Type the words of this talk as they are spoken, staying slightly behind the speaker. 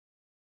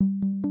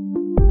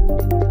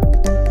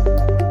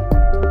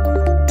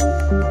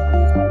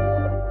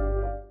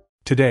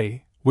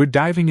Today, we're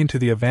diving into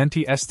the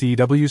Avanti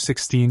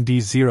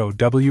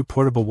STW16D0W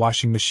portable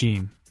washing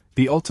machine,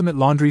 the ultimate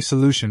laundry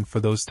solution for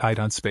those tight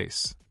on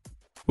space.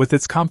 With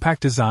its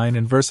compact design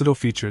and versatile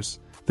features,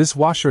 this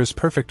washer is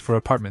perfect for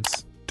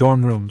apartments,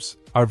 dorm rooms,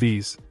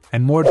 RVs,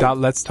 and more.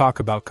 Let's talk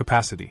about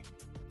capacity.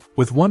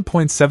 With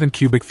 1.7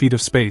 cubic feet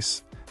of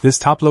space, this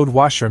top-load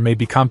washer may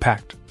be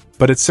compact,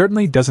 but it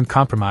certainly doesn't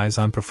compromise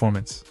on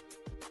performance.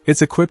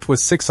 It's equipped with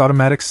 6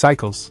 automatic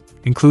cycles,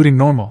 including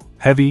normal,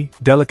 heavy,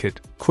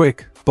 delicate,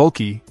 quick,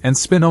 bulky, and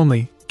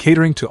spin-only,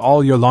 catering to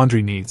all your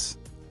laundry needs.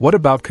 What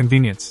about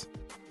convenience?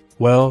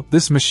 Well,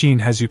 this machine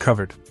has you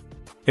covered.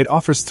 It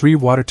offers 3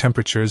 water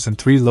temperatures and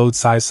 3 load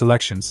size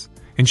selections,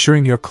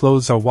 ensuring your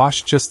clothes are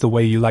washed just the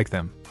way you like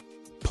them.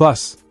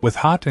 Plus, with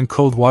hot and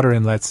cold water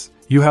inlets,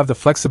 you have the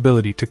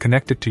flexibility to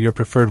connect it to your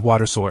preferred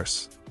water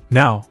source.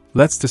 Now,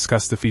 let's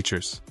discuss the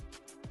features.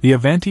 The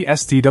Avanti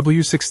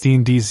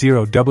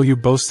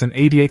STW16D0W boasts an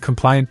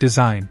ADA-compliant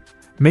design,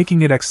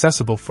 making it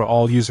accessible for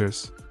all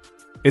users.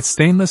 Its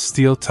stainless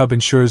steel tub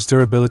ensures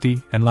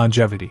durability and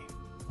longevity,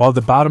 while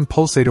the bottom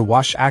pulsator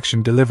wash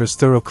action delivers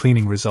thorough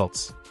cleaning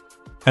results.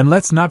 And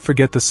let's not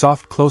forget the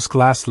soft close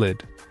glass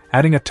lid,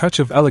 adding a touch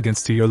of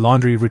elegance to your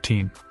laundry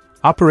routine.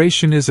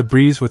 Operation is a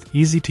breeze with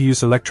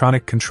easy-to-use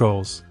electronic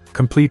controls,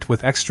 complete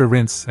with extra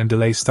rinse and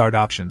delay start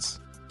options.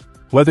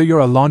 Whether you're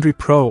a laundry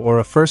pro or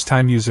a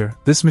first-time user,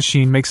 this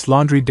machine makes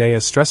laundry day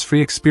a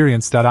stress-free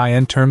experience.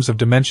 In terms of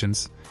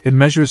dimensions, it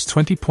measures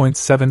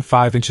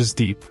 20.75 inches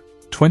deep,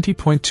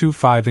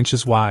 20.25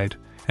 inches wide,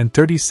 and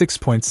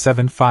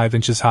 36.75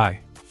 inches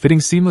high, fitting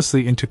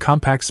seamlessly into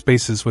compact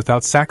spaces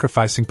without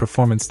sacrificing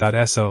performance.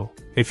 So,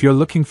 if you're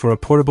looking for a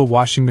portable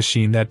washing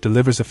machine that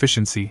delivers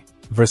efficiency,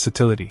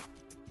 versatility,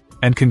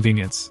 and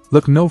convenience,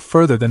 look no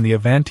further than the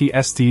Avanti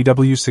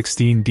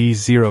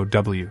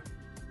STW16D0W.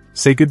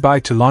 Say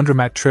goodbye to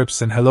laundromat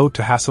trips and hello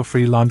to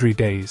hassle-free laundry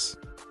days.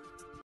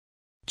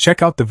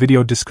 Check out the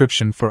video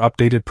description for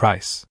updated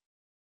price.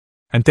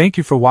 And thank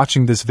you for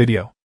watching this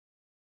video.